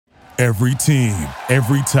Every team,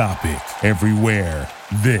 every topic, everywhere.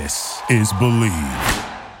 This is Believe.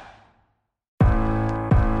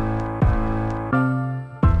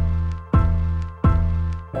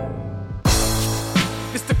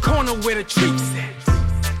 It's the corner where the treats at.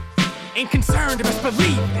 Ain't concerned if it's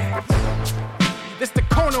believe that. It's the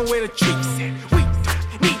corner where the treats at. We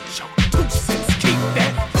don't need your 2 cents, keep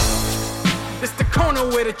that. It's the corner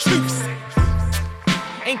where the treats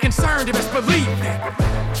at. Ain't concerned if it's believe that.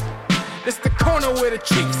 It's the corner where the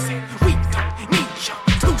treats at. We don't need your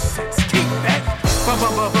 2 cents, keep that.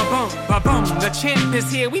 Ba-bum, the champ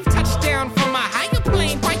is here. We've touched down from a higher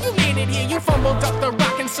plane. Why you landed here? You fumbled up the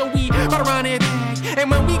rock, and so we gotta run it back.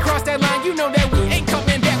 And when we cross that line, you know that we ain't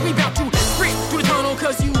coming back. We bout to sprint through the tunnel,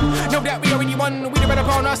 cause you know that we already won. We read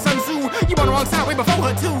upon our Sun Tzu. You on the wrong side way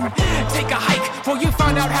before her too. Take a hike before you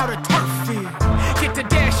find out how to turf feel. Get to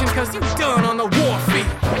dashing, cause you done on the warfield.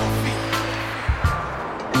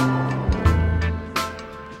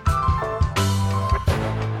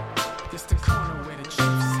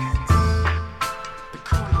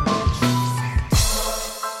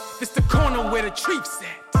 Chiefs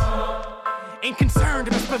ain't concerned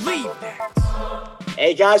if it's believe that.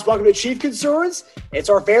 Hey guys, welcome to Chief Concerns. It's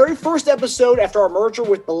our very first episode after our merger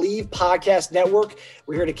with Believe Podcast Network.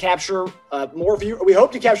 We're here to capture more viewers. We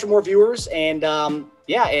hope to capture more viewers, and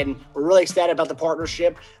and we're really excited about the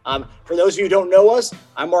partnership. For those of you who don't know us,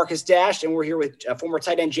 I'm Marcus Dash, and we're here with former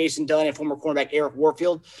tight end Jason Dunn and former cornerback Eric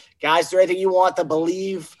Warfield. Guys, is there anything you want the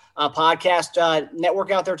Believe Podcast Network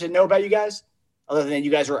out there to know about you guys, other than you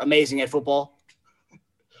guys are amazing at football?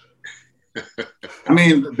 I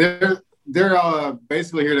mean, they're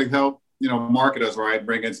basically here to help, market us, right?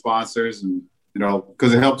 Bring in sponsors and,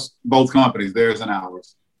 because it helps both companies, theirs and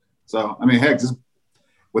ours. So, I mean, heck, just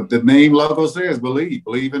what the name logo says,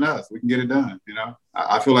 believe in us. We can get it done,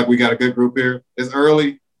 I feel like we got a good group here. It's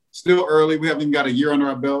early, still early. We haven't even got a year under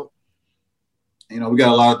our belt. We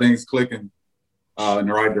got a lot of things clicking in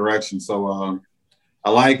the right direction. So I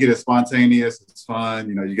like it. It's spontaneous. It's fun.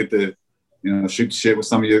 You get to, shoot shit with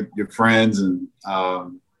some of your friends, and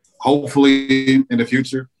hopefully in the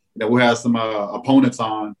future, we'll have some opponents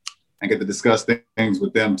on and get to discuss things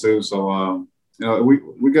with them too. So,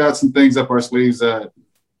 we got some things up our sleeves that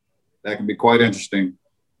can be quite interesting.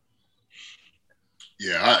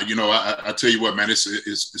 Yeah, I tell you what, man,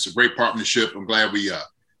 it's a great partnership. I'm glad we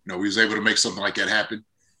was able to make something like that happen.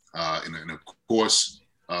 And of course,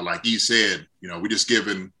 like he said, we just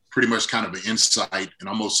given pretty much kind of an insight and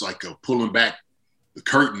almost like a pulling back the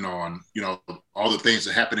curtain on, all the things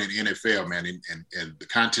that happen in the NFL, man, and the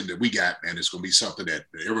content that we got, man, it's going to be something that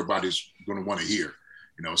everybody's going to want to hear,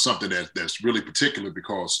 something that's really particular,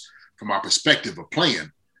 because from our perspective of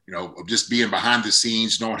playing, of just being behind the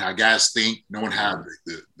scenes, knowing how guys think, knowing how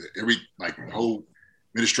the whole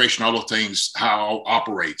administration, all those things, how it all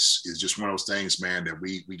operates, is just one of those things, man, that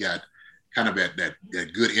we got kind of that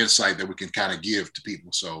good insight that we can kind of give to people.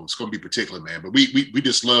 So it's going to be particular, man. But we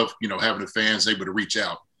just love, having the fans able to reach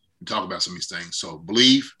out and talk about some of these things. So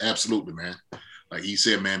believe, absolutely, man. Like he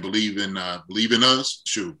said, man, believe in us,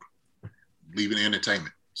 shoot, believe in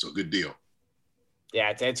entertainment. So good deal.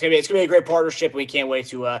 Yeah, it's gonna be a great partnership. We can't wait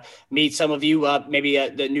to meet some of you, maybe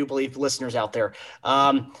the new Believe listeners out there.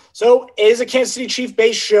 So it is a Kansas City Chief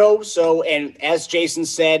based show. So, and as Jason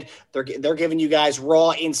said, they're giving you guys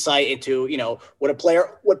raw insight into what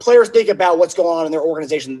players think about what's going on in their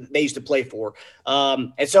organization that they used to play for.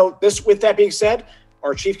 And so with that being said,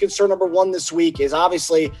 our chief concern number one this week is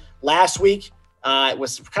obviously last week. It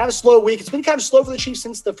was kind of a slow week. It's been kind of slow for the Chiefs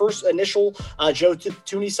since the first initial Joe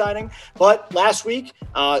Thuney signing. But last week,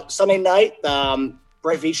 Sunday night,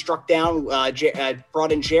 Brett Veach struck down,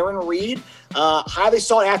 brought in Jaron Reed, highly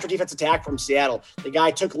sought after defensive tackle from Seattle. The guy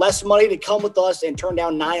took less money to come with us and turned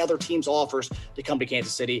down 9 other teams' offers to come to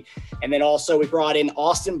Kansas City. And then also we brought in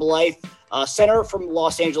Austin Blythe, center from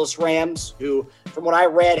Los Angeles Rams, who, from what I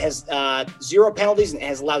read, has 0 penalties and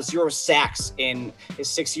has allowed 0 sacks in his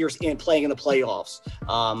 6 years in playing in the playoffs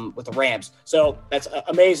with the Rams. So that's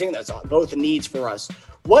amazing. That's both the needs for us.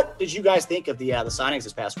 What did you guys think of the signings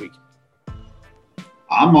this past week?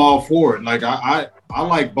 I'm all for it. Like I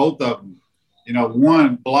like both of them.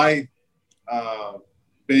 One, Blythe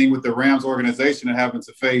being with the Rams organization and having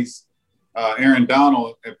to face Aaron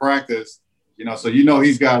Donald at practice, so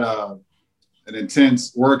he's got an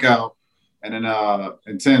intense workout and an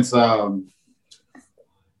intense what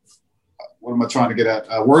am I trying to get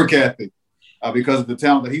at? Work ethic because of the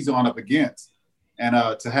talent that he's going up against. And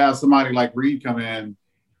to have somebody like Reed come in,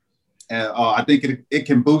 I think it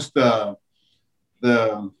can boost the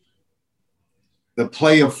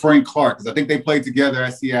play of Frank Clark, because I think they played together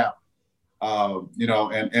at Seattle. You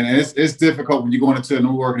know, and it's difficult when you're going into a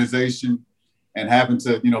new organization and having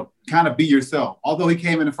to, you know, kind of be yourself. Although he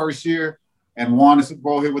came in the first year and won the Super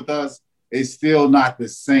Bowl here with us, it's still not the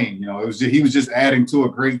same. You know, he was just adding to a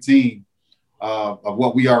great team of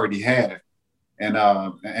what we already had,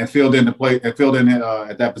 and filled in at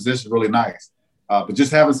that position really nice. But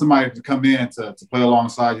just having somebody to come in to play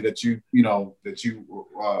alongside you that you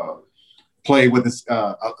play with this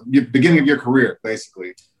beginning of your career,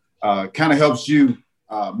 basically, kind of helps you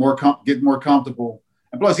get more comfortable.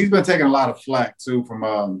 And plus, he's been taking a lot of flack too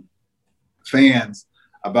from fans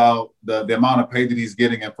about the amount of pay that he's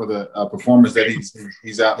getting and for the performance that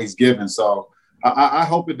he's given. So I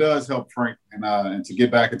hope it does help Frank and to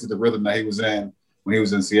get back into the rhythm that he was in when he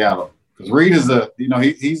was in Seattle. Because Reed is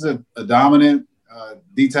he's a dominant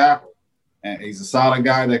D tackle, and he's a solid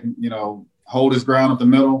guy that can, you know, hold his ground up the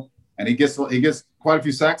middle, and he gets quite a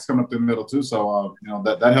few sacks coming up the middle too. So you know,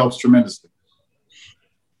 that helps tremendously.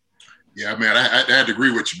 Yeah, man, I had to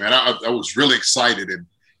agree with you, man. I was really excited,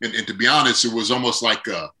 and to be honest, it was almost like,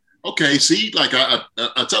 okay, see, like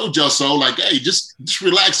I told y'all so. Like, hey, just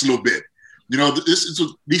relax a little bit. You know,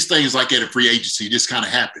 these things like at a free agency just kind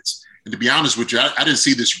of happens. And to be honest with you, I didn't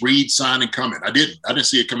see this Reed signing coming. I didn't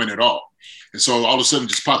see it coming at all. And so all of a sudden, it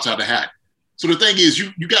just pops out the hat. So the thing is,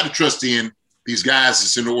 you got to trust in these guys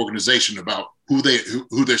that's in the organization about who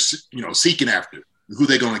they're seeking after, who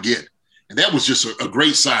they're going to get. And that was just a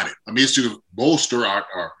great signing. I mean, it's to bolster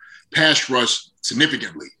our pass rush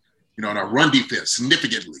significantly, you know, and our run defense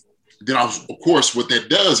significantly. Then, of course, what that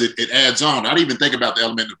does, it adds on. I didn't even think about the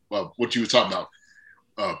element of what you were talking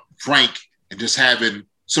about, Frank, and just having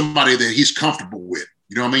somebody that he's comfortable with.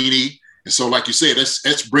 You know what I mean? And so, like you said,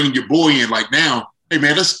 that's bringing your boy in. Like now, hey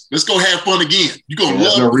man, let's go have fun again. You're gonna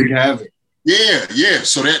love it. Yeah.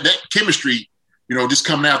 So that chemistry, you know, just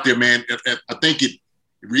coming out there, man. I think it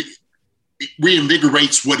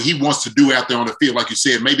reinvigorates what he wants to do out there on the field. Like you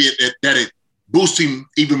said, maybe it boosts him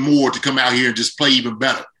even more to come out here and just play even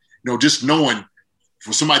better. You know, just knowing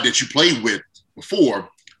for somebody that you played with before,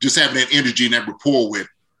 just having that energy and that rapport with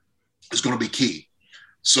is going to be key.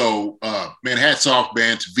 So, man, hats off,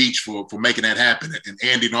 man, to Veach for making that happen, and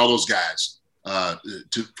Andy and all those guys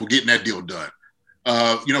for getting that deal done.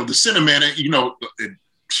 You know, the center, man, you know,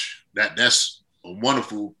 that's a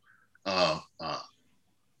wonderful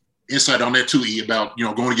insight on that too, E, about, you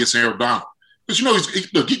know, going against Aaron Donald. Because, you know,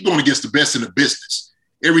 he's going against the best in the business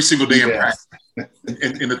every single day in practice.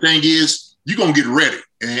 And the thing is, you're going to get ready.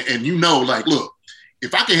 And you know, like, look,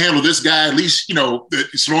 if I can handle this guy, at least, you know,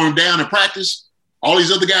 slow him down in practice, all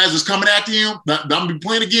these other guys that's coming after him that I'm going to be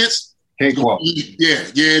playing against, yeah,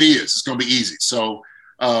 it is. It's going to be easy. So,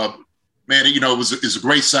 man, you know, it's a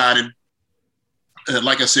great signing.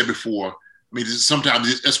 Like I said before, I mean,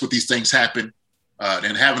 sometimes that's what these things happen.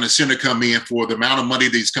 And having a center come in for the amount of money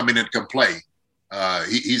that he's coming in to come play,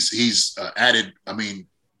 he's added, I mean,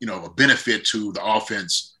 you know, a benefit to the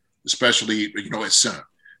offense, especially, you know, at center.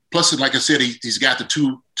 Plus, like I said, he's got the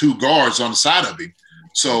two guards on the side of him.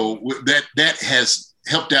 So that has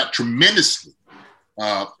helped out tremendously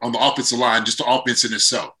on the offensive line, just the offense in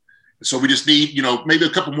itself. So we just need, you know, maybe a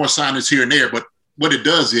couple more signings here and there. But what it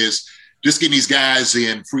does is just getting these guys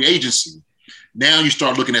in free agency. Now you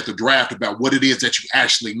start looking at the draft about what it is that you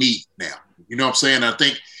actually need now. You know what I'm saying? I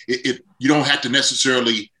think you don't have to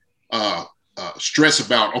necessarily stress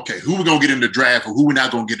about, okay, who we're going to get in the draft or who we're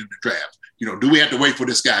not going to get in the draft. You know, do we have to wait for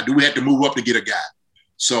this guy? Do we have to move up to get a guy?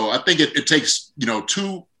 So I think it takes, you know,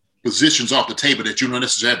 two positions off the table that you don't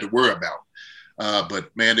necessarily have to worry about.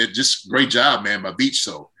 But, man, it just great job, man, by Veach.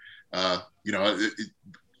 So, you know, it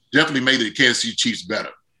definitely made the Kansas City Chiefs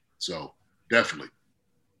better. So, definitely.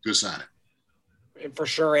 Good signing. For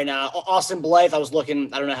sure. And Austin Blythe, I was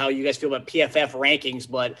looking, I don't know how you guys feel about PFF rankings,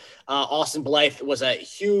 but Austin Blythe was a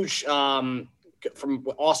huge from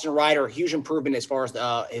Austin Ryder, huge improvement as far as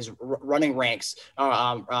his running ranks,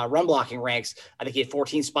 run blocking ranks. I think he had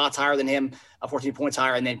 14 spots higher than him, 14 points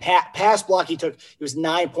higher. And then pass block, he was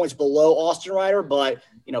 9 points below Austin Ryder, but,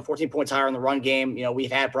 you know, 14 points higher in the run game. You know,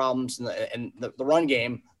 we've had problems in the run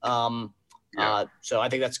game. So I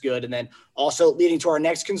think that's good. And then also leading to our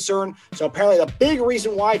next concern. So apparently the big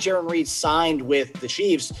reason why Jarran Reed signed with the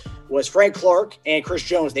Chiefs was Frank Clark and Chris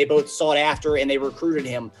Jones. They both sought after and they recruited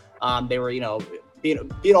him. They were, you know,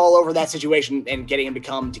 being all over that situation and getting him to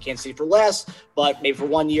come to Kansas City for less, but maybe for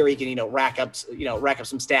 1 year he can, you know, rack up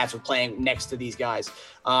some stats with playing next to these guys.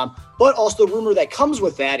 But also the rumor that comes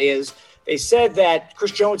with that is they said that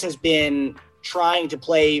Chris Jones has been trying to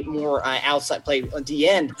play more outside, play D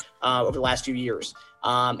end over the last few years.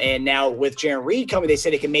 And now with Jarran Reed coming, they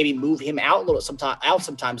said it can maybe move him out a little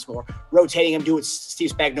sometimes more, rotating him, do what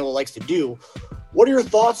Steve Spagnuolo likes to do. What are your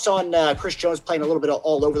thoughts on Chris Jones playing a little bit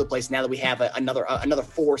all over the place now that we have another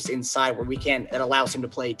force inside where that allows him to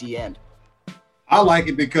play D end? I like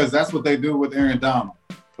it because that's what they do with Aaron Donald.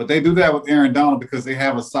 But they do that with Aaron Donald because they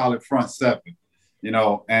have a solid front seven,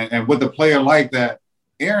 and with a player like that,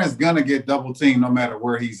 Aaron's going to get double teamed no matter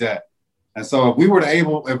where he's at. And so if we were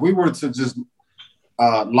to just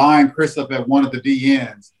line Chris up at one of the D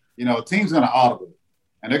ends, team's going to audible.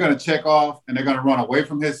 And they're going to check off and they're going to run away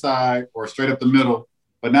from his side or straight up the middle.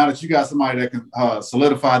 But now that you got somebody that can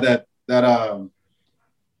solidify that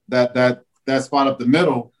spot up the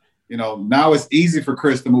middle, now it's easy for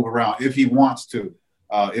Chris to move around if he wants to,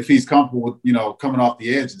 if he's comfortable with, coming off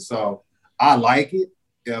the edges. So I like it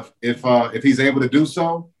if he's able to do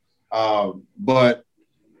so. But,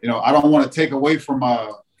 I don't want to take away from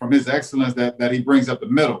his excellence that he brings up the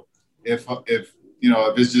middle. If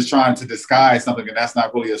it's just trying to disguise something and that's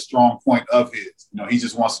not really a strong point of his, he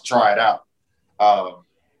just wants to try it out.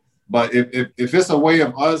 But if it's a way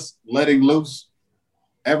of us letting loose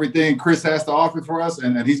everything Chris has to offer for us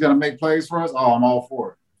and he's going to make plays for us, I'm all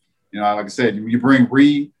for it. Like I said, you bring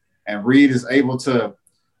Reed and Reed is able to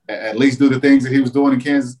at least do the things that he was doing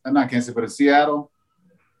in Seattle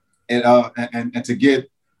and to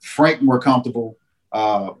get Frank more comfortable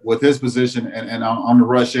with his position and on the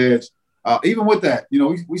rush edge. Even with that,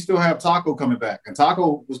 we still have Taco coming back, and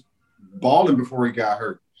Taco was balling before he got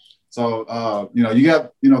hurt. So, you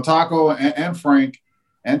got, Taco and Frank,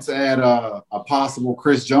 and to add a possible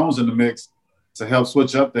Chris Jones in the mix to help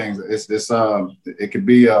switch up things. It could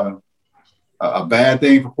be a bad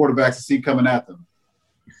thing for quarterbacks to see coming at them.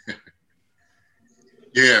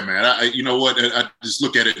 Yeah, man. I just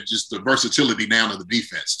look at it, just the versatility now of the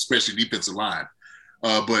defense, especially defensive line.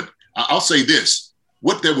 But I'll say this.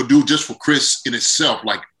 What that would do just for Chris in itself,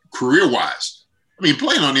 like career-wise. I mean,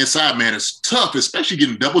 playing on the inside, man, is tough, especially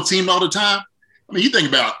getting double-teamed all the time. I mean, you think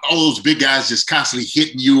about all those big guys just constantly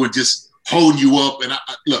hitting you and just holding you up. And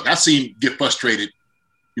I seen him get frustrated,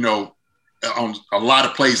 on a lot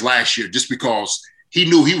of plays last year just because he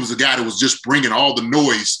knew he was a guy that was just bringing all the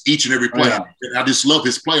noise each and every play. Oh, yeah. And I just love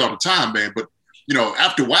his play all the time, man. But,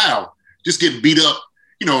 after a while, just getting beat up,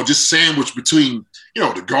 just sandwiched between,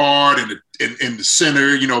 the guard and the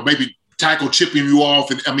center, maybe tackle chipping you off.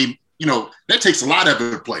 And I mean, that takes a lot out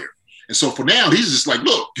of a player. And so for now, he's just like,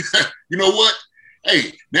 look, you know what?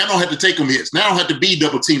 Hey, now I don't have to take him hits. Now I don't have to be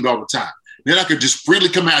double teamed all the time. Then I could just freely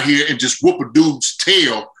come out here and just whoop a dude's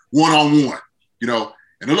tail one-on-one,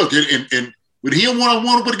 And look, and with him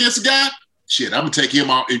one-on-one against a guy, shit, I'm going to take him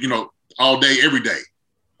out, all day, every day.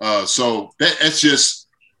 So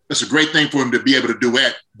that's a great thing for him to be able to do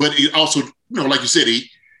that. But it also, like you said,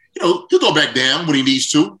 he'll go back down when he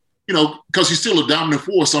needs to, because he's still a dominant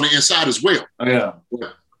force on the inside as well. Oh, yeah.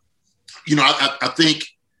 I think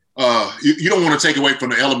you don't want to take away from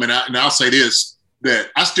the element. And I'll say this, that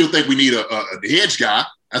I still think we need an edge guy.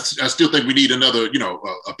 I still think we need another,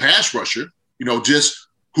 a pass rusher, just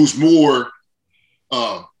who's more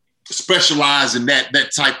specialized in that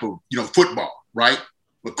type of, football, right?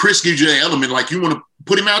 But Chris gives you that element, like you want to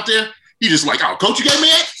put him out there, he just like, oh, coach, you gave me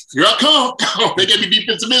that? Here I come. Oh, they gave me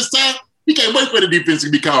defensive this time. He can't wait for the defense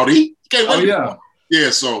to be called. He can't wait. Oh, yeah.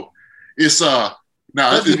 Yeah, so it's now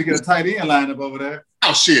if you get a tight end lineup over there.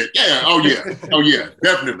 Oh shit. Yeah. Oh yeah.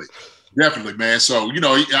 Definitely, man. So,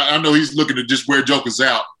 I know he's looking to just wear jokers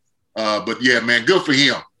out. But yeah, man, good for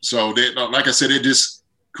him. So like I said, it just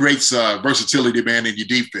creates versatility, man, in your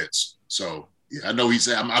defense. So yeah, I know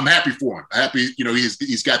I'm happy for him. Happy,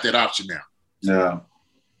 he's got that option now. Yeah.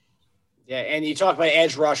 Yeah, and you talk about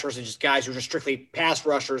edge rushers and just guys who are just strictly pass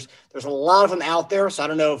rushers. There's a lot of them out there, so I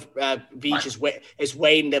don't know if Veach is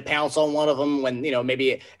waiting to pounce on one of them when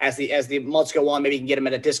maybe as the months go on, maybe he can get him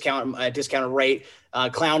at a discounted rate.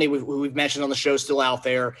 Clowney, we've mentioned on the show, still out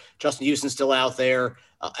there. Justin Houston's still out there.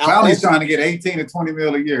 Clowney's trying to get 18 to 20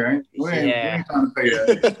 mil a year. We ain't trying to pay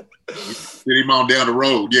that. Get him on down the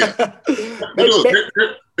road, yeah. Look,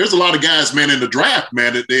 there's a lot of guys, man, in the draft,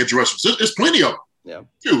 man, that edge rushers. There's plenty of them. Yeah,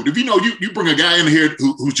 dude. If you bring a guy in here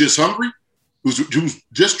who's just hungry, who's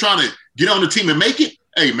just trying to get on the team and make it.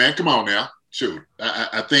 Hey, man, come on now. Shoot,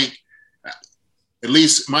 I think, at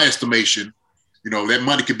least my estimation, that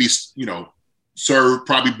money could be, served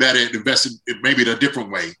probably better, invested maybe in a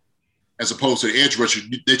different way, as opposed to the edge rusher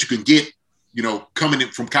that you can get, coming in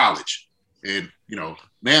from college. And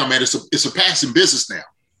now, man, it's a passing business now.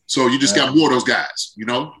 So you just got more of those guys,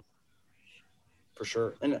 For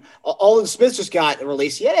sure. And Aldon Smith just got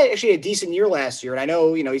released. He had actually a decent year last year. And I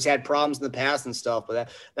know, he's had problems in the past and stuff, but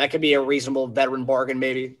that could be a reasonable veteran bargain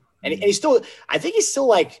maybe. And he's still, I think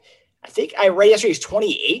I read yesterday he's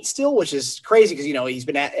 28 still, which is crazy because, he's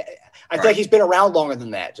been I feel like he's been around longer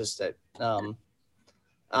than that. Just that.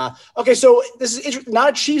 Okay, so this is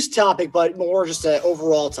not a Chiefs topic, but more just an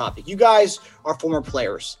overall topic. You guys are former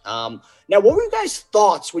players. Now, what were you guys'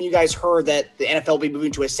 thoughts when you guys heard that the NFL will be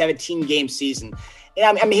moving to a 17-game season?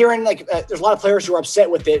 And I'm hearing there's a lot of players who are upset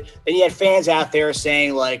with it. Then you had fans out there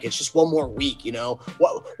saying it's just one more week.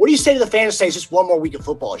 What do you say to the fans who say it's just one more week of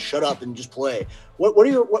football? Shut up and just play.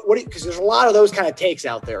 Because there's a lot of those kind of takes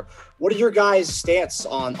out there. What are your guys' stance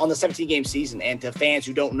on the 17-game season and to fans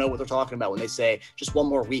who don't know what they're talking about when they say just one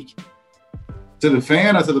more week? To the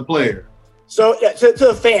fan or to the player? So to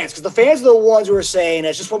the fans, because the fans are the ones who are saying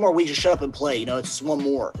it's just one more week, just shut up and play. It's just one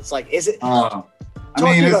more. It's is it?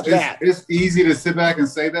 It's easy to sit back and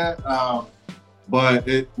say that, but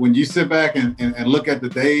when you sit back and look at the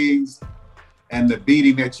days and the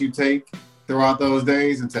beating that you take throughout those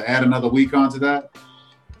days, and to add another week onto that,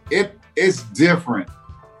 it's different.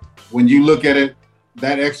 When you look at it,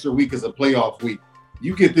 that extra week is a playoff week.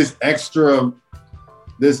 You get this extra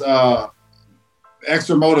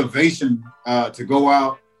motivation to go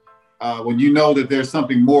out when you know that there's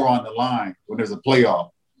something more on the line when there's a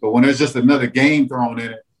playoff. But when there's just another game thrown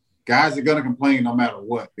in it, guys are going to complain no matter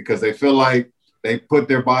what, because they feel like they put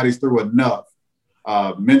their bodies through enough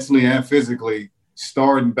mentally and physically,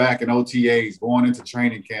 starting back in OTAs, going into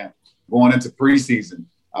training camp, going into preseason,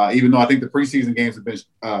 even though I think the preseason games have been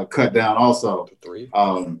cut down also.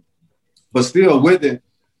 But still with it,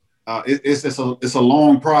 it's a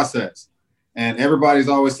long process. And everybody's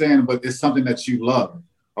always saying, but it's something that you love.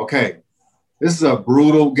 Okay, this is a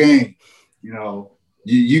brutal game,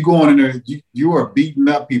 You going in there, you are beating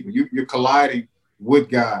up people. You're colliding with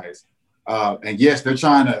guys. And yes, they're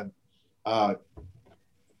trying to not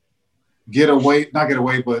get away,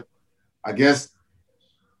 but I guess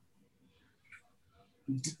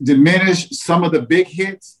diminish some of the big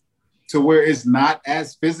hits to where it's not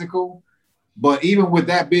as physical. But even with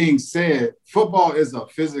that being said, football is a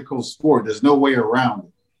physical sport. There's no way around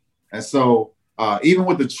it. And so even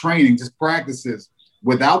with the training, just practices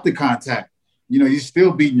without the contact, you're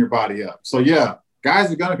still beating your body up. So, yeah, guys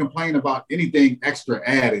are going to complain about anything extra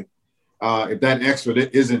added if that extra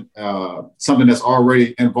isn't something that's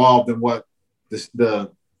already involved in what the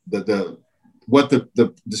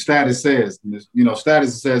status says.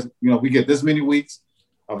 Status says, we get this many weeks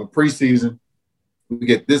of a preseason. We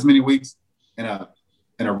get this many weeks in a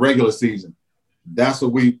regular season. That's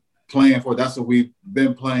what we playing for. That's what we've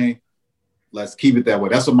been playing. Let's keep it that way.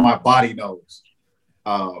 That's what my body knows.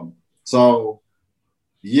 So,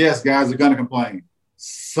 yes, guys are going to complain.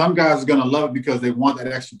 Some guys are going to love it because they want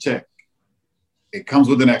that extra check. It comes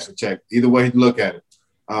with an extra check, either way you look at it.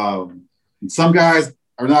 And some guys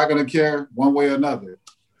are not going to care one way or another.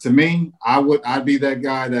 To me, I'd be that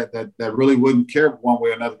guy that really wouldn't care one way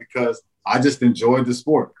or another because I just enjoyed the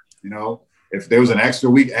sport. If there was an extra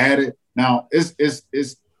week added, now it's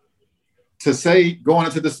to say going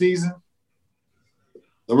into the season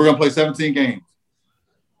that we're going to play 17 games.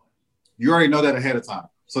 You already know that ahead of time.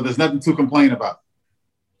 So there's nothing to complain about.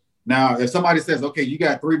 Now, if somebody says, okay, you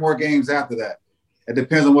got 3 more games after that, it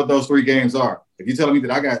depends on what those 3 games are. If you're telling me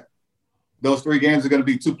that I got those 3 games are going to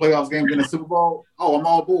be 2 playoffs games in the Super Bowl, I'm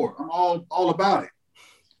all aboard. I'm all about it.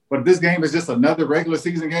 But if this game is just another regular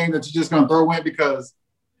season game that you're just going to throw in because,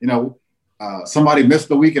 somebody missed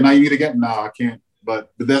the week and now you need to get, no, I can't.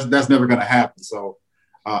 But that's never going to happen. So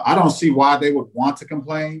I don't see why they would want to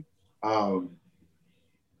complain.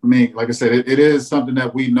 Like I said, it is something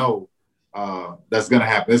that we know that's going to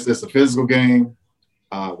happen. It's a physical game.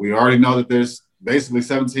 We already know that there's basically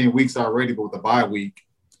 17 weeks already, but with the bye week.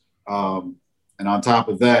 And on top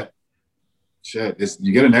of that,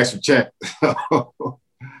 you get an extra check.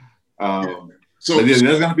 So there's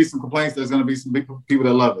going to be some complaints. There's going to be some big people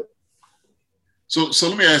that love it. So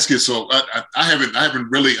let me ask you. So I haven't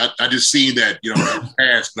really. I just seen that in the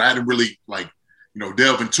past, but I hadn't really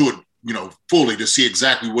delve into it fully to see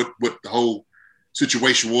exactly what the whole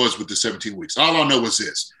situation was with the 17 weeks. All I know is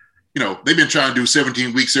this. They've been trying to do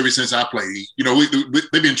 17 weeks ever since I played.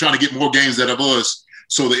 They've been trying to get more games out of us.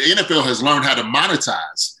 So the NFL has learned how to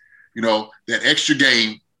monetize, that extra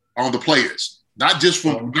game on the players, not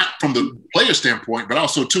from the player standpoint, but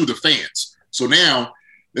also to the fans. So now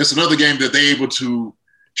there's another game that they're able to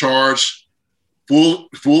charge full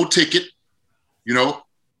ticket,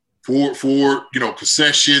 for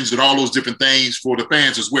concessions and all those different things for the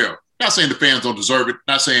fans as well. Not saying the fans don't deserve it.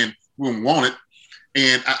 Not saying we don't want it.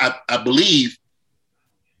 And I believe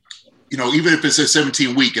even if it's a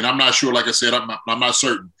 17 week, and I'm not sure, like I said, I'm not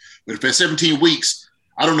certain, but if it's 17 weeks,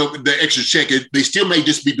 I don't know the extra check, they still may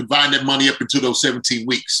just be dividing that money up into those 17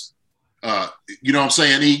 weeks. You know what I'm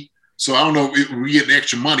saying, E? So I don't know if we get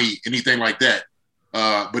extra money, anything like that.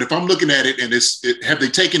 But if I'm looking at it, and have they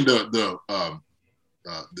taken the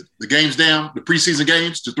games down, the preseason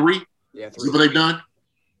games to 3? Yeah, 3. Is that what they've done?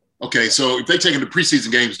 Okay, so if they've taken the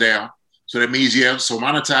preseason games down, so that means so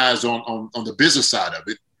monetize on the business side of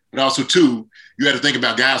it, but also too, you have to think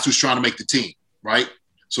about guys who's trying to make the team, right?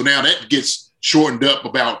 So now that gets shortened up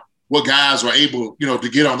about what guys are able, to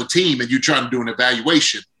get on the team, and you're trying to do an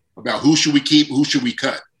evaluation about who should we keep, who should we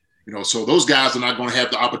cut, So those guys are not going to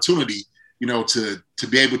have the opportunity, to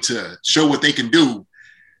be able to show what they can do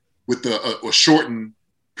with a shortened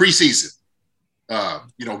preseason,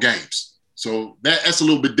 games. So that's a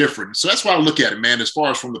little bit different. So that's why I look at it, man. As far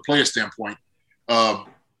as from the player standpoint,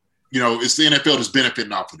 it's the NFL that's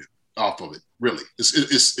benefiting off of it. Really,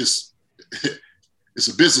 it's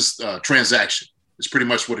a business transaction. It's pretty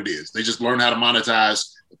much what it is. They just learn how to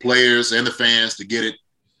monetize the players and the fans to get it.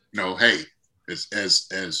 Hey,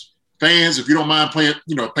 as fans, if you don't mind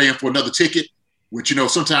paying for another ticket, which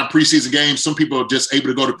sometimes preseason games, some people are just able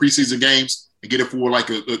to go to preseason games and get it for like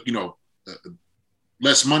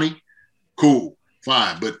less money. Cool,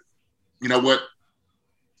 fine, but you know what?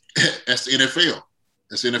 That's the NFL.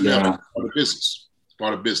 That's the NFL. Yeah. That's part of business. It's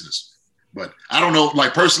part of business. But I don't know.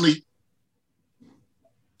 Like personally,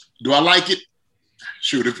 do I like it?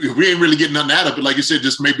 Shoot, if we ain't really getting nothing out of it, like you said,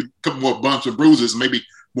 just maybe a couple more bumps and bruises, maybe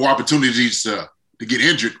more opportunities to get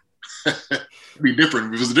injured. It'd be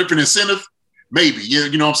different. If it was a different incentive, maybe. You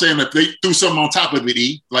know what I'm saying? If they threw something on top of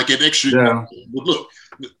it, like an extra. Yeah. Look,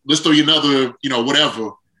 let's throw you another,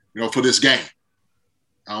 whatever. For this game.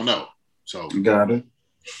 I don't know. So you got it.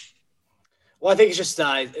 Well, I think it's just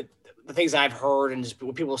the things I've heard and just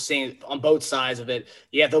what people are saying on both sides of it.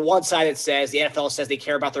 You have the one side that says the NFL says they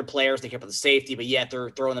care about their players, they care about the safety, but yet they're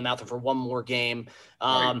throwing them out there for one more game.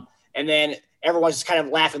 Right. And then everyone's just kind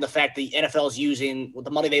of laughing at the fact the NFL is using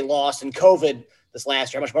the money they lost in COVID this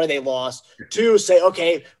last year, how much money they lost, to say,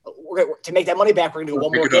 okay, to make that money back, we're going to do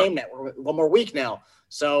one more game now, one more week now.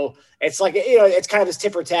 So it's like, it's kind of this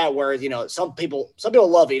tit for tat where, some people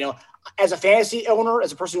love it, as a fantasy owner,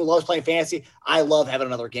 as a person who loves playing fantasy, I love having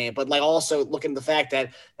another game, but like also looking at the fact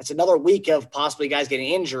that it's another week of possibly guys getting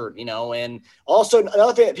injured, and also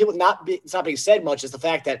another thing that it's not being said much is the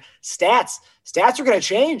fact that stats are going to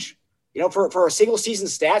change. For a single season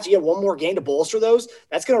stats, you have one more game to bolster those.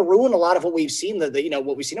 That's going to ruin a lot of what we've seen.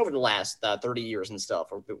 What we've seen over the last 30 years and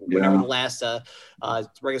stuff, or whenever the last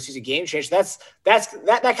regular season game changed. That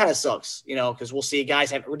kind of sucks. Because we'll see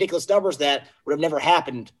guys have ridiculous numbers that would have never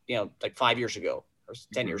happened. Like 5 years ago or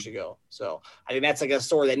 10 years ago. So I think that's like a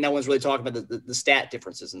story that no one's really talking about the stat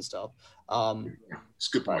differences and stuff. It's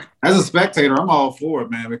a good point. As a spectator, I'm all for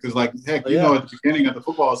it, man. Because like heck, at the beginning of the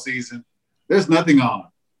football season, there's nothing on.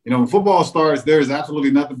 When football starts, there is absolutely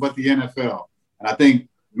nothing but the NFL. And I think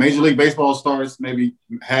Major League Baseball starts maybe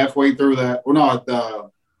halfway through that. Or no,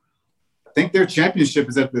 I think their championship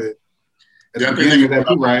is at the beginning of that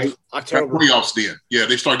too, right? October. Playoffs then. Yeah,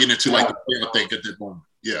 they start getting into I think at that moment.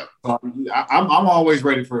 Yeah. I'm always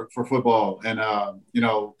ready for football. And,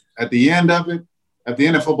 at the end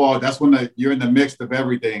of football, that's when you're in the mix of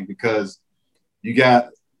everything because you got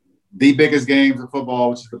the biggest games of football,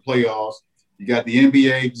 which is the playoffs. You got the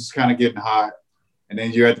NBA just kind of getting hot, and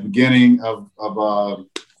then you're at the beginning of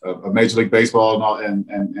Major League Baseball and all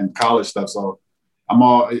and college stuff. So I'm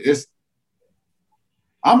all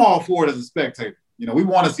for it as a spectator. We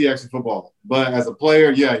want to see extra football, but as a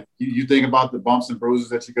player, you think about the bumps and bruises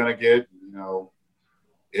that you're gonna get.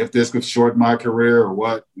 If this could shorten my career or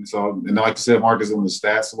what. And like you said, Mark is in the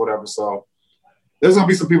stats or whatever. So there's gonna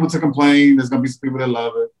be some people to complain. There's gonna be some people that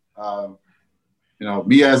love it.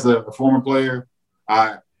 Me as a former player,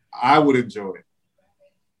 I would enjoy it.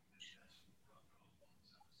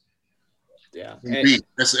 Yeah,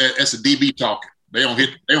 that's a DB talking. They don't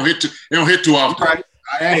hit too often. Right.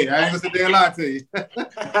 Hey, I ain't gonna sit there and lie to you.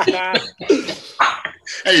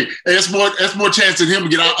 hey, it's more chance than him to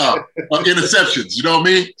get out interceptions. You know what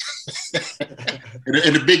I mean?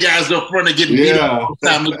 and the big guys up front are getting beat up.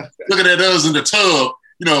 Looking at us in the tub.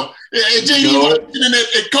 Hey, Jay, you want to get in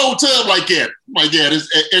that cold tub like that? I'm like, this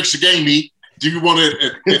extra game, me. Do you want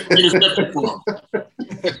to interception for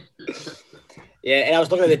him? Yeah, and I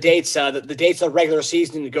was looking at the dates. The dates of the regular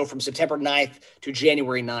season to go from September 9th to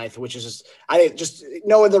January 9th, which is just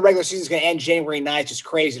knowing the regular season is going to end January 9th is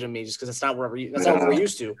crazy to me, just because that's not what we're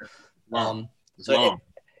used to. Wow.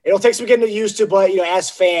 It'll take some getting used to, but as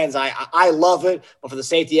fans, I love it. But for the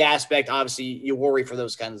safety aspect, obviously, you worry for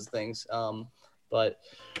those kinds of things. But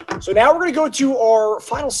so now we're going to go to our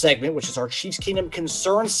final segment, which is our Chiefs Kingdom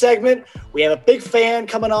Concern segment. We have a big fan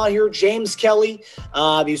coming on here, James Kelly. He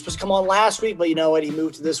was supposed to come on last week, but you know what? He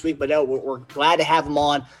moved to this week. But no, we're glad to have him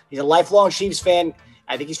on. He's a lifelong Chiefs fan.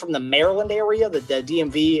 I think he's from the Maryland area, the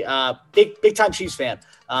DMV. Big time Chiefs fan.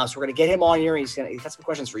 So we're going to get him on here. He's got some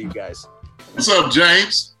questions for you guys. What's up,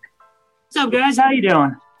 James? What's up, guys? How you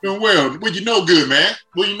doing? Doing well. Well, you know good, man.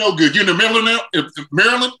 Well, you know good. You're in the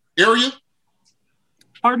Maryland area?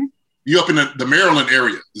 Pardon? You up in the Maryland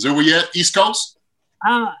area. Is that where you at? East Coast?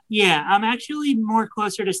 Yeah, I'm actually more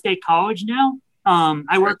closer to State College now.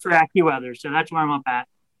 I work for AccuWeather, so that's where I'm up at.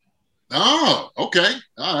 Oh, okay.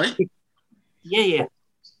 All right. Yeah.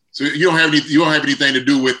 So you don't have anything to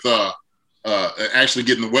do with actually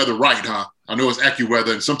getting the weather right, huh? I know it's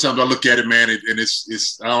AccuWeather, and sometimes I look at it, man, and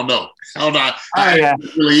it's I don't know. Yeah.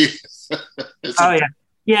 It really is. Yeah.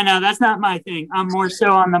 Yeah, no, that's not my thing. I'm more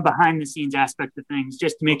so on the behind-the-scenes aspect of things,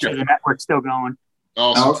 just to make sure the network's still going.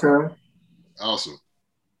 Awesome. Okay. Awesome.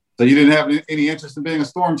 So you didn't have any interest in being a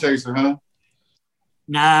storm chaser, huh?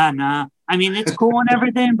 Nah. I mean, it's cool and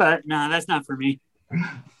everything, but nah, that's not for me.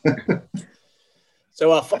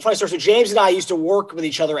 So, funny story. So, James and I used to work with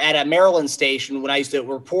each other at a Maryland station when I used to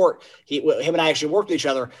report. Him and I actually worked with each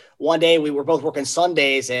other. One day, we were both working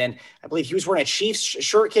Sundays, and I believe he was wearing a Chiefs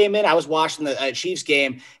shirt. Came in. I was watching the Chiefs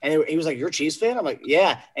game, and he was like, "You're a Chiefs fan?" I'm like,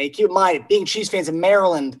 "Yeah." And keep in mind, being Chiefs fans in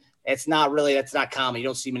Maryland, that's not common. You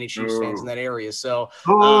don't see many Chiefs fans in that area. So,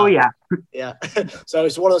 yeah. So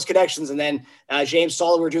it's one of those connections. And then James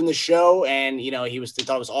saw that we were doing the show, and he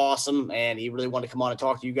thought it was awesome, and he really wanted to come on and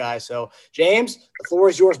talk to you guys. So, James, the floor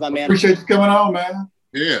is yours, my man. Appreciate you coming on, man.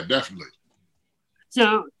 Yeah, definitely.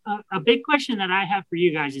 So, a big question that I have for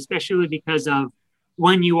you guys, especially because of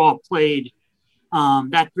when you all played,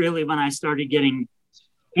 that's really when I started getting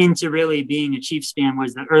into really being a Chiefs fan,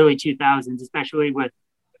 was the early 2000s, especially with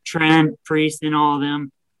Trent, Priest, and all of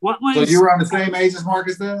them. So you were on the same age as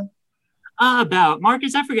Marcus then? About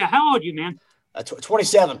Marcus, I forgot. How old are you, man?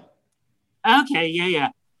 27. Okay, yeah.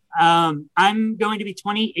 I'm going to be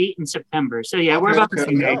 28 in September. So yeah, we're about the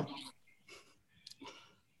same age.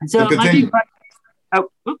 So my big question.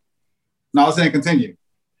 No, I was saying continue.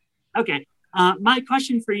 Okay. My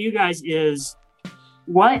question for you guys is,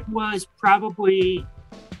 what was probably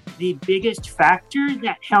the biggest factor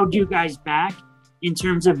that held you guys back in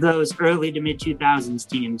terms of those early to mid 2000s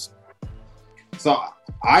teams? So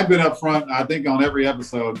I've been up front, I think on every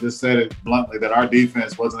episode, just said it bluntly, that our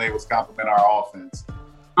defense wasn't able to complement our offense.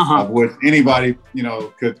 Which anybody,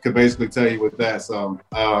 could basically tell you with that. So,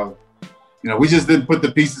 we just didn't put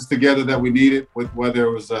the pieces together that we needed, with whether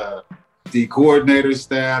it was the coordinator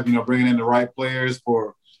staff, bringing in the right players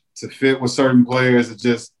to fit with certain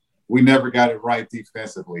players. We never got it right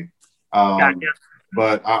defensively.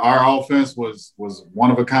 But our offense was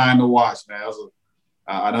one of a kind to watch, man.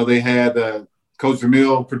 I know they had Coach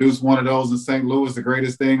Vermeil produced one of those in St. Louis, the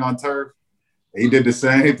greatest thing on turf. He did the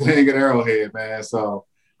same thing at Arrowhead, man. So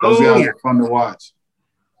those guys are fun to watch.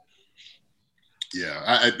 Yeah,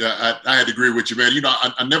 I had to agree with you, man.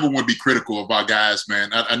 I never want to be critical of our guys, man.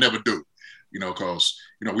 I never do, because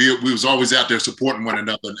we was always out there supporting one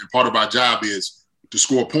another, and part of our job is to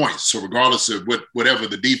score points. So regardless of whatever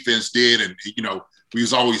the defense did, and we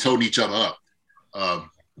was always holding each other up.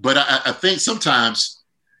 But I think sometimes,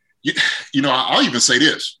 I'll even say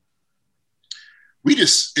this: we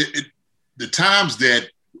just the times that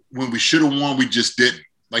when we should have won, we just didn't.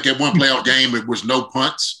 Like at one playoff game, it was no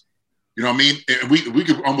punts. You know what I mean? And we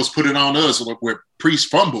could almost put it on us where Priest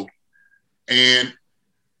fumbled, and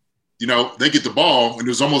they get the ball, and it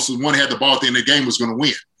was almost one had the ball at the end of the game was going to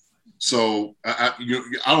win. So I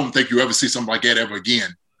don't think you ever see something like that ever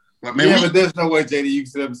again. But man, but there's no way, JD, you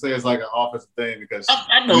can sit up and say it's like an offensive thing, because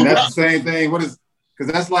I know that's the same thing. Because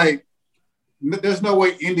that's like, there's no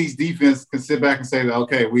way Indy's defense can sit back and say that,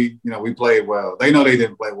 okay, we played well. They know they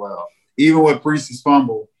didn't play well, even with Priest's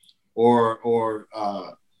fumble, or for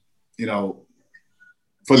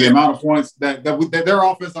the amount of points that their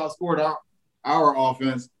offense outscored our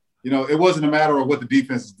offense. It wasn't a matter of what the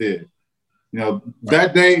defenses did.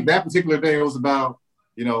 That particular day, it was about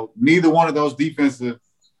neither one of those defensive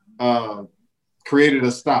created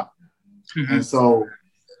a stop. Mm-hmm. And so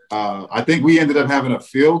I think we ended up having a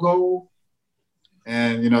field goal,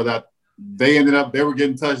 and that they were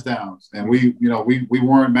getting touchdowns, and we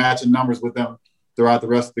weren't matching numbers with them throughout the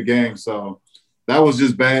rest of the game. So that was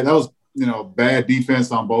just bad. That was bad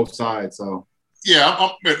defense on both sides. So Yeah, I'm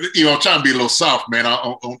trying to be a little soft, man,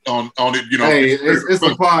 on it. Hey, it's a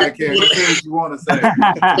podcast. Say what you want to say.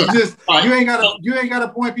 You ain't gotta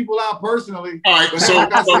point people out personally. All right. But So,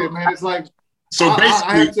 like I said, man, it's like basically,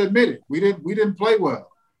 I have to admit it. We didn't play well.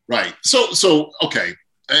 Right. So okay,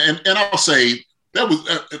 and I'll say that was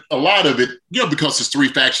a lot of it, because it's three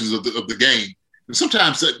factions of the game, and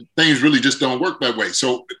sometimes things really just don't work that way.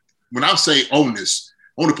 So when I say onus,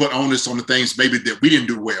 I want to put onus on the things maybe that we didn't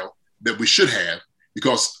do well, that we should have,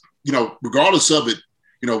 because, regardless of it,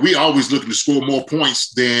 we always looking to score more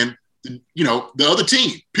points than, the other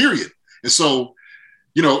team, period. And so,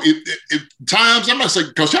 if times, I'm not saying,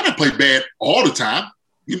 because y'all didn't play bad all the time.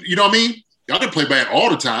 You know what I mean? Y'all didn't play bad all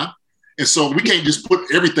the time. And so we can't just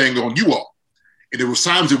put everything on you all. And there was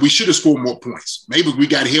times that we should have scored more points. Maybe we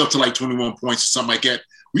got held to like 21 points or something like that.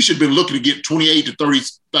 We should have been looking to get 28 to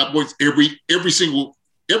 35 points every single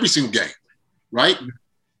game, right?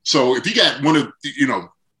 So if you got one of,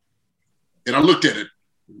 and I looked at it,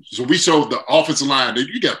 so we showed the offensive line that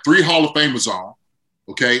you got 3 Hall of Famers on,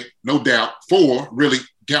 okay, no doubt, 4 really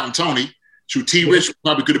counting Tony. T. Rich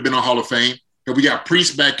probably could have been on Hall of Fame. But we got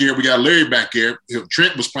Priest back here, we got Larry back here.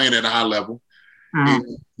 Trent was playing at a high level. And,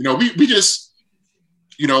 we just,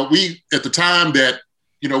 we at the time that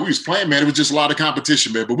we was playing, man, it was just a lot of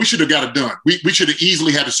competition, man. But we should have got it done. We should have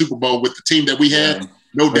easily had the Super Bowl with the team that we had.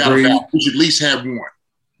 No doubt about it. We should at least have one.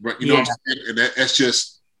 But what I'm saying? And that's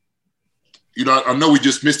just, I know we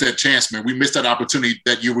just missed that chance, man. We missed that opportunity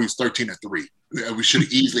that year. We was 13-3. We should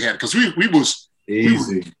have easily had it because we was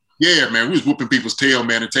easy. Yeah, man, we was whooping people's tail,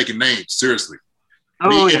 man, and taking names seriously.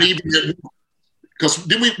 And even because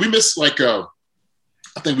then we missed like I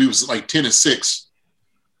think we was like 10-6,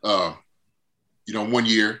 1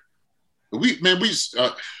 year. But we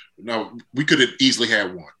could have easily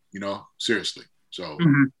had one, seriously. So.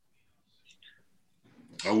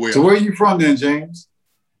 Oh, well. So where are you from then, James?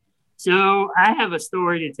 So I have a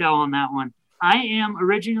story to tell on that one. I am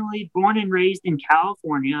originally born and raised in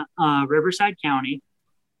California, Riverside County.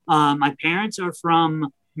 My parents are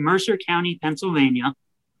from Mercer County, Pennsylvania,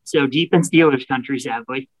 so deep in Steelers country,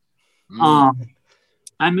 sadly.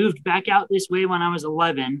 I moved back out this way when I was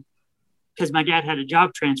 11 because my dad had a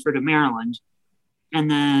job transfer to Maryland,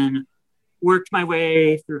 and then worked my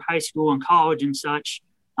way through high school and college and such.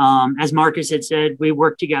 As Marcus had said, we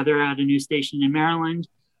worked together at a news station in Maryland.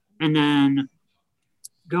 And then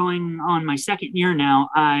going on my second year now,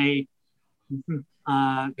 I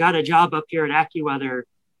got a job up here at AccuWeather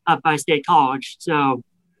up by State College. So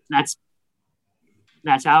that's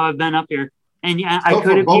how I've been up here. And yeah, I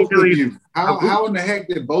could have both of you. How in the heck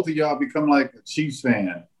did both of y'all become like a Chiefs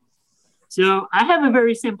fan? So I have a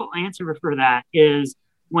very simple answer for that is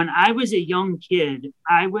when I was a young kid,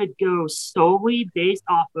 I would go solely based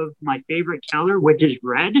off of my favorite color, which is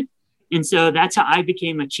red. And so that's how I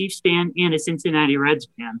became a Chiefs fan and a Cincinnati Reds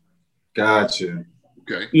fan. Gotcha.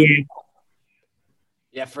 Okay. Yeah.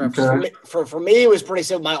 Yeah, for me, it was pretty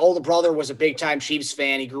simple. My older brother was a big-time Chiefs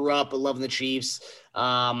fan. He grew up loving the Chiefs.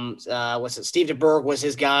 Steve DeBerg was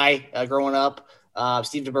his guy growing up.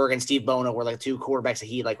 Steve DeBerg and Steve Bono were like 2 quarterbacks that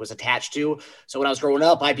he was attached to. So when I was growing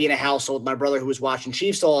up, I'd be in a household with my brother who was watching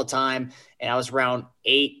Chiefs all the time. And I was around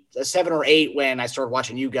 7 or 8 when I started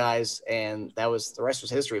watching you guys. And the rest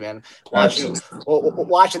was history, man. Watching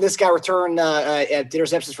this guy return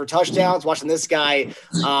interceptions for touchdowns, watching this guy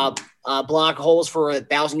block holes for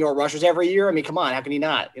 1,000-yard rushers every year. I mean, come on, how can you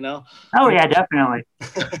not, Oh yeah, definitely.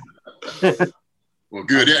 Well,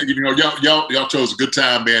 good. Yeah, y'all chose a good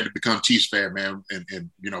time, man, to become Chiefs fan, man. And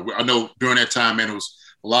I know during that time, man, it was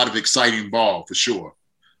a lot of exciting ball for sure.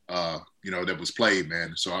 That was played,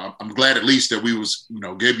 man. So I'm glad at least that we was,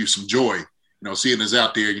 gave you some joy, seeing us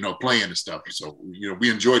out there, playing and stuff. So we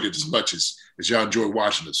enjoyed it as much as y'all enjoyed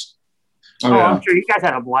watching us. Oh, yeah. I'm sure you guys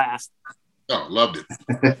had a blast. Oh, loved it.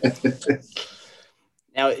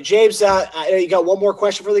 Now, James, I know you got one more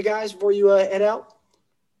question for the guys before you head out.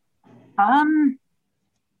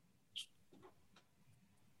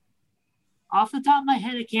 Off the top of my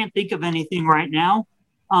head, I can't think of anything right now.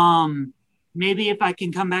 Maybe if I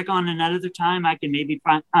can come back on another time, I can maybe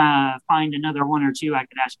find another one or two I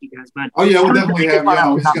could ask you guys. But oh yeah, we'll definitely have you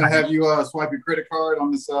on. We're just gonna have you swipe your credit card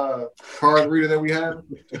on this card reader that we have.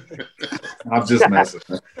 I'm just messing.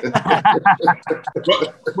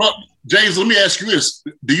 Well, James, let me ask you this: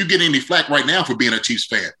 do you get any flack right now for being a Chiefs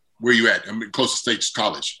fan? Where you at? I mean, close to State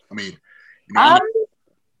College. I mean, I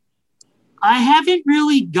haven't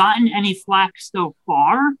really gotten any flack so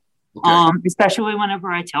far. Okay. Especially whenever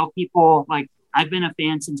I tell people, like, I've been a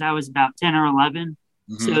fan since I was about 10 or 11.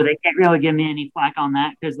 Mm-hmm. So they can't really give me any flack on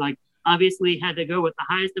that because, like, obviously had to go with the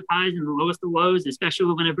highest of highs and the lowest of lows,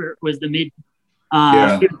 especially whenever it was the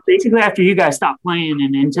Basically, after you guys stopped playing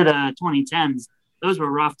and into the 2010s, those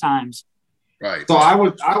were rough times. Right. So I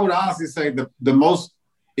would honestly say the most,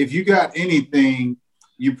 if you got anything,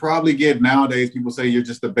 you probably get nowadays. People say you're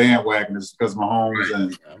just a bandwagon just because Mahomes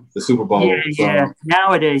and the Super Bowl. Yeah.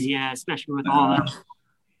 Nowadays, especially with all that.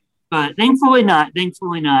 But thankfully not.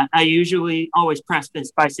 I usually always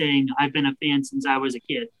preface by saying I've been a fan since I was a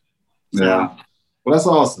kid. So. Yeah. Well, that's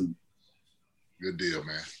awesome. Good deal,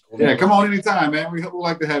 man. Yeah, come on anytime, man. We'd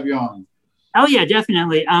like to have you on. Oh yeah,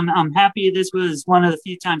 definitely. I'm happy this was one of the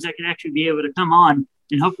few times I could actually be able to come on,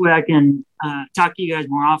 and hopefully I can talk to you guys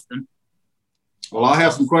more often. Well, I'll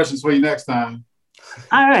have some questions for you next time.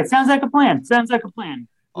 All right, sounds like a plan. Awesome.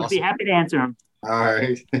 We'll be happy to answer them. All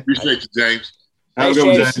right. Appreciate you, James. Have a good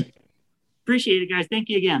one, James. Appreciate it, guys. Thank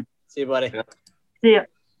you again. See you, buddy. Yeah. See ya.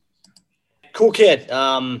 Cool kid.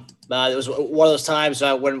 It was one of those times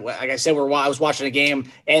when, like I said, I was watching a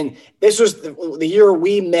game, and this was the year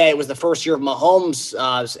we met. It was the first year of Mahomes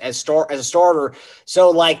as a starter. So,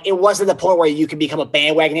 like, it wasn't the point where you could become a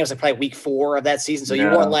bandwagon. It was like probably week 4 of that season. So you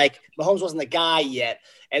weren't like Mahomes wasn't the guy yet.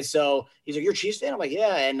 And so he's like, "You're a Chiefs fan?" I'm like,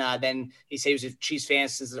 "Yeah." And then he said he was a Chiefs fan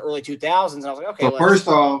since the early 2000s. And I was like, "Okay." So first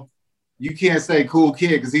off, you can't say cool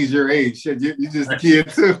kid because he's your age. Shit, you're just a kid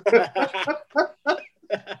too.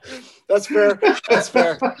 That's fair.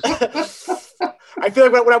 I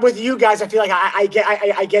feel like when I'm with you guys, I feel like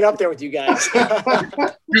I get up there with you guys.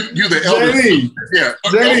 You the elder.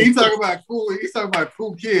 JD, he's talking about cool. He's talking about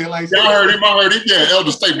cool kid. Like I heard him. Yeah,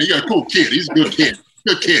 elder statement. He got a cool kid. He's a good kid.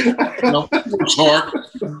 Good kid. You know, works hard.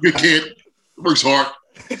 Good kid. Works hard.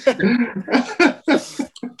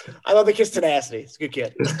 I love the kid's tenacity. It's a good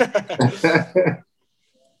kid.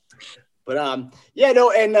 But and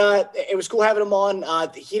it was cool having him on.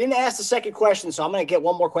 He didn't ask the second question, so I'm going to get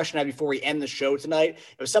one more question out before we end the show tonight.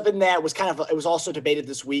 It was something that was it was also debated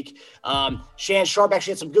this week. Shannon Sharpe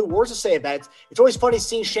actually had some good words to say about it. It's always funny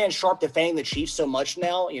seeing Shannon Sharpe defending the Chiefs so much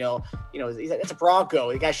now. It's a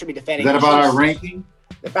Bronco. The guy should be defending. Is that about our ranking?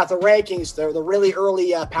 About the rankings, the really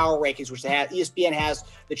early power rankings, which they have. ESPN has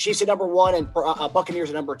the Chiefs at number 1 and Buccaneers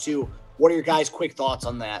at number 2. What are your guys' quick thoughts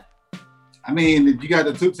on that? I mean, you got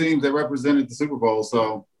the 2 teams that represented the Super Bowl,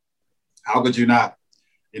 so how could you not?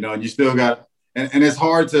 And you still got – and it's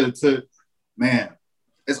hard to – man,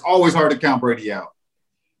 it's always hard to count Brady out,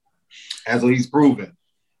 as he's proven.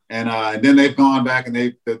 And then they've gone back and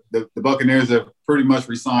the Buccaneers have pretty much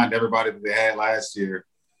re-signed everybody that they had last year.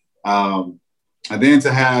 And then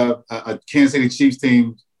to have a Kansas City Chiefs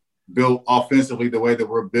team built offensively the way that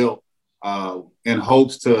we're built in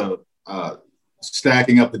hopes to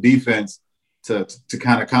stacking up the defense to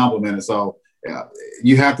kind of complement it. So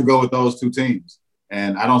you have to go with those 2 teams.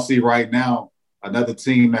 And I don't see right now another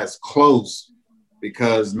team that's close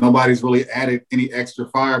because nobody's really added any extra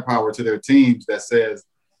firepower to their teams that says,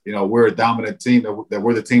 we're a dominant team, that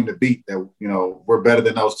we're the team to beat, that, we're better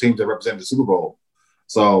than those teams that represent the Super Bowl.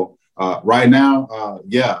 So right now,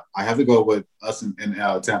 I have to go with us in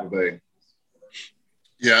Tampa Bay.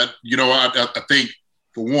 Yeah, I think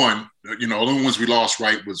for one, the only ones we lost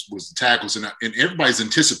was the tackles, and everybody's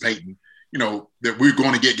anticipating, that we're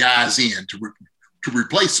going to get guys in to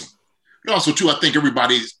replace them. But also, too, I think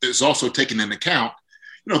everybody is also taking into account,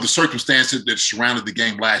 the circumstances that surrounded the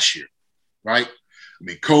game last year, right? I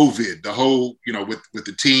mean, COVID, the whole, with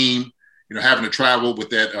the team, having to travel with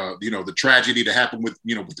that, the tragedy that happened with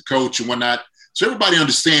the coach and whatnot. So everybody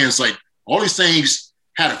understands, like, all these things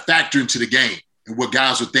had a factor into the game and what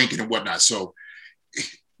guys were thinking and whatnot. So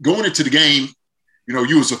going into the game,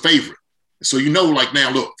 you was a favorite. So, like,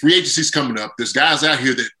 now, look, free agency's coming up. There's guys out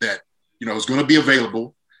here that is going to be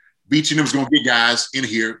available. Beaching them is going to get guys in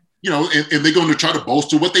here, and they're going to try to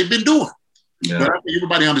bolster what they've been doing. Yeah. But I think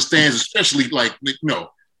everybody understands, especially, like,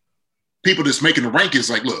 people that's making the rankings,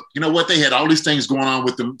 like, look, you know what? They had all these things going on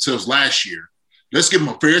with themselves last year. Let's give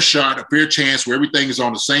them a fair shot, a fair chance where everything is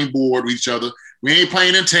on the same board with each other. We ain't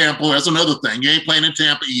playing in Tampa. That's another thing. You ain't playing in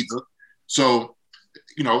Tampa either. So,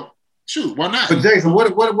 shoot, why not? But Jason,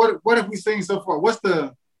 what have we seen so far? What's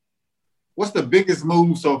the biggest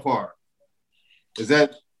move so far? Is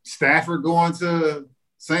that Stafford going to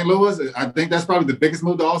St. Louis? I think that's probably the biggest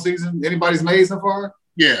move all season anybody's made so far.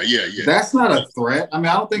 Yeah. That's not a threat. I mean,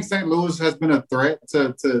 I don't think St. Louis has been a threat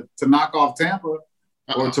to knock off Tampa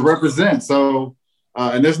or to represent. So,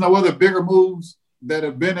 and there's no other bigger moves that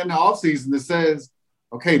have been in the offseason that says,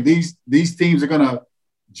 okay, these teams are going to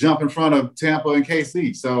jump in front of Tampa and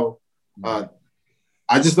KC. So I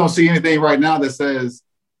just don't see anything right now that says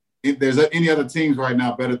if there's any other teams right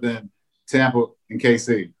now better than Tampa and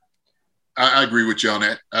KC. I agree with you on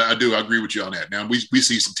that. I do. I agree with you on that. Now, we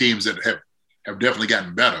see some teams that have definitely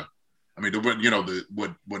gotten better. I mean,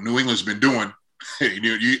 what New England's been doing,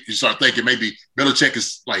 you start thinking maybe Belichick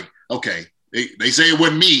is like, okay, they say it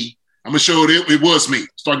wasn't me. I'm gonna show it was me.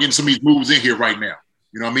 Start getting some of these moves in here right now.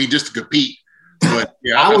 You know what I mean? Just to compete. But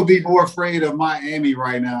yeah, I would be more afraid of Miami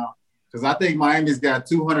right now because I think Miami's got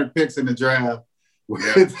 200 picks in the draft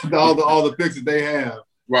with all the picks that they have.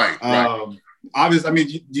 Right. Obviously, I mean,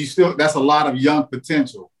 you still that's a lot of young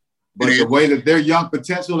potential, but the way that their young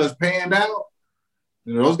potential is panned out,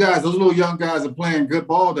 those little young guys are playing good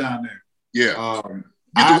ball down there. Yeah.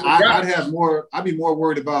 I'd be more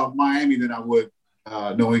worried about Miami than I would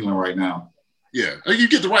New England right now. Yeah, you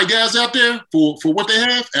get the right guys out there for what they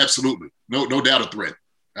have. Absolutely, no doubt a threat.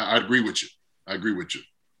 I agree with you.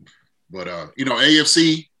 But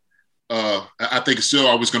AFC, I think it's still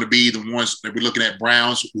always going to be the ones that we're looking at.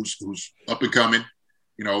 Browns, who's up and coming.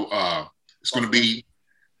 It's going to be,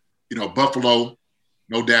 Buffalo,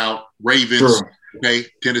 no doubt. Ravens, sure. Okay,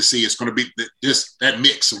 Tennessee. It's going to be just that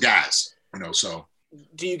mix of guys. So.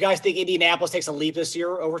 Do you guys think Indianapolis takes a leap this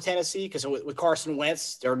year over Tennessee? Because with Carson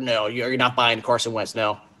Wentz, or no, you're not buying Carson Wentz,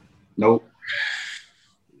 no? Nope.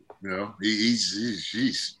 No,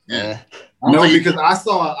 he's yeah. No, because I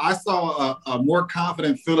saw a more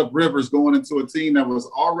confident Phillip Rivers going into a team that was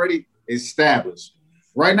already established.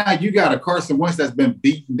 Right now, you got a Carson Wentz that's been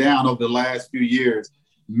beaten down over the last few years,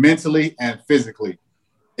 mentally and physically.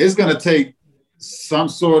 It's going to take some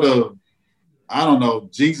sort of, I don't know,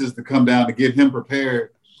 Jesus to come down to get him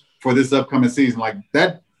prepared for this upcoming season. Like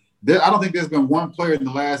that, I don't think there's been one player in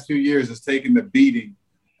the last few years that's taken the beating,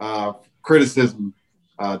 criticism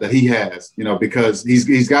that he has, because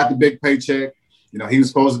he's got the big paycheck. He was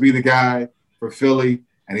supposed to be the guy for Philly,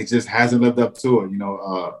 and he just hasn't lived up to it.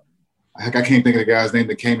 I can't think of the guy's name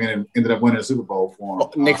that came in and ended up winning a Super Bowl for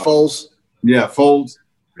him. Nick Foles. Yeah, Foles.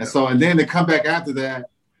 And then to come back after that,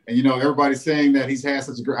 and, everybody's saying that he's had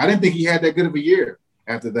such a great – I didn't think he had that good of a year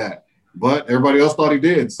after that. But everybody else thought he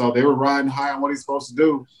did. So they were riding high on what he's supposed to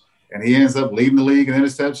do. And he ends up leading the league in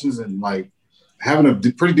interceptions and, having a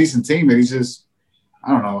pretty decent team. And he's just – I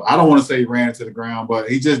don't know. I don't want to say he ran into the ground, but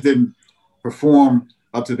he just didn't perform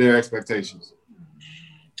up to their expectations.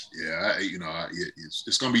 Yeah,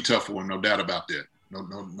 it's going to be tough for him, no doubt about that.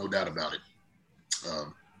 No doubt about it.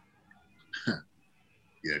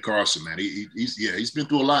 Yeah, Carson, man, he's been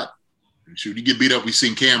through a lot. Shoot, he get beat up. We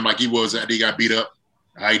seen Cam like he was after he got beat up.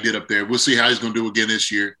 How he did up there. We'll see how he's going to do again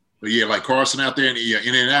this year. But yeah, like Carson out there in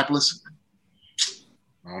Indianapolis,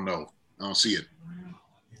 I don't know. I don't see it.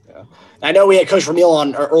 Yeah. I know we had Coach Vermeil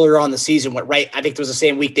on earlier on the season. I think it was the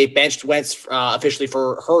same week they benched Wentz officially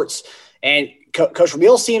for Hurts, and Coach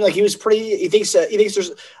Vermeil seemed like he was pretty. He thinks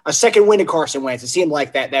there's a second win to Carson Wentz. It seemed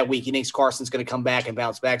like that week. He thinks Carson's going to come back and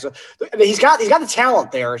bounce back. So he's got the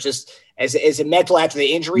talent there. It's just is it mental after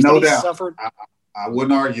the injuries that he suffered? I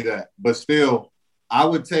wouldn't argue that, but still, I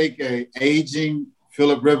would take a aging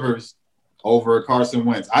Phillip Rivers over Carson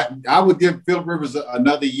Wentz. I would give Phillip Rivers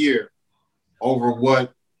another year over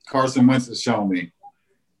what Carson Wentz has shown me,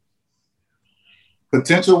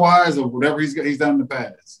 potential wise, or whatever he's done in the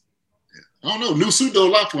past. I don't know. New suit do a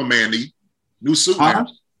lot for a man, D. New suit. Man.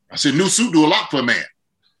 I said new suit do a lot for a man.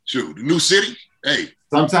 Shoot, the new city. Hey.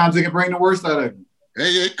 Sometimes it can bring the worst out of you.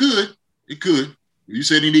 Hey, it could. It could. You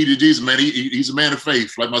said he needed Jesus, man. He's a man of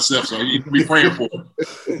faith like myself, so you can be praying for him.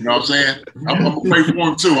 You know what I'm saying? I'm going to pray for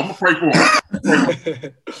him, too. I'm going to pray for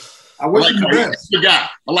him. I wish him the best. He's a good guy.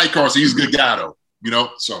 I like Carson. He's a good guy, though.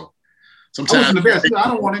 So sometimes. I wish him the best. I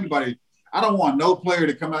don't want anybody. I don't want no player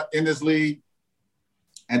to come out in this league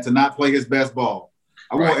and to not play his best ball.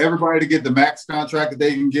 I want everybody to get the max contract that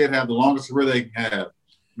they can get, have the longest career they can have.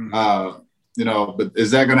 Mm-hmm. But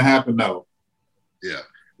is that going to happen? No. Yeah.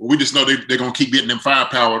 Well, we just know they're going to keep getting them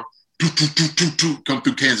firepower come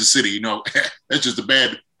through Kansas City. That's just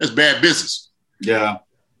that's bad business. Yeah.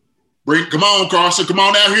 Come on, Carson. Come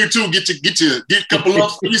on out here too. Get a couple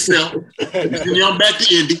lumps for yourself. And then I'm back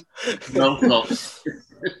to Indy.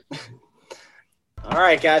 All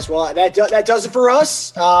right, guys. Well, that does it for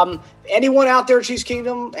us. Anyone out there in Chiefs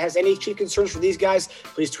Kingdom has any Chief concerns for these guys,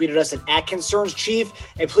 please tweet at us at @ConcernsChief.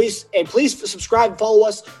 And please subscribe and follow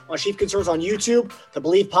us on Chief Concerns on YouTube, the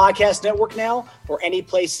Believe Podcast Network now, or any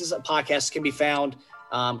places podcasts can be found.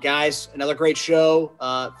 Guys, another great show.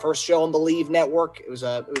 First show on Believe Network. It was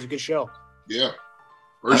a good show. Yeah.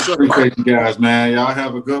 I appreciate you guys, man. Y'all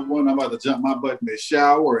have a good one. I'm about to jump my butt in the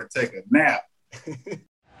shower and take a nap.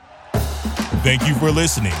 Thank you for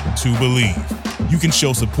listening to Believe. You can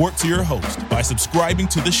show support to your host by subscribing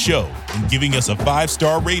to the show and giving us a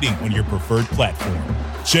 5-star rating on your preferred platform.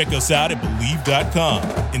 Check us out at Believe.com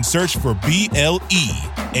and search for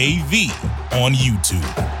BLEAV on YouTube.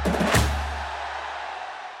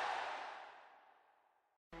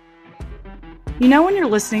 You know when you're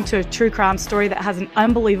listening to a true crime story that has an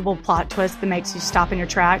unbelievable plot twist that makes you stop in your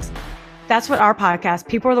tracks? That's what our podcast,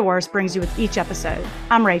 People Are the Worst, brings you with each episode.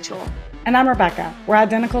 I'm Rachel. And I'm Rebecca. We're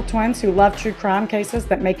identical twins who love true crime cases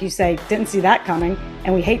that make you say, didn't see that coming,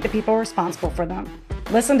 and we hate the people responsible for them.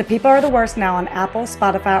 Listen to People Are the Worst now on Apple,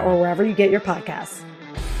 Spotify, or wherever you get your podcasts.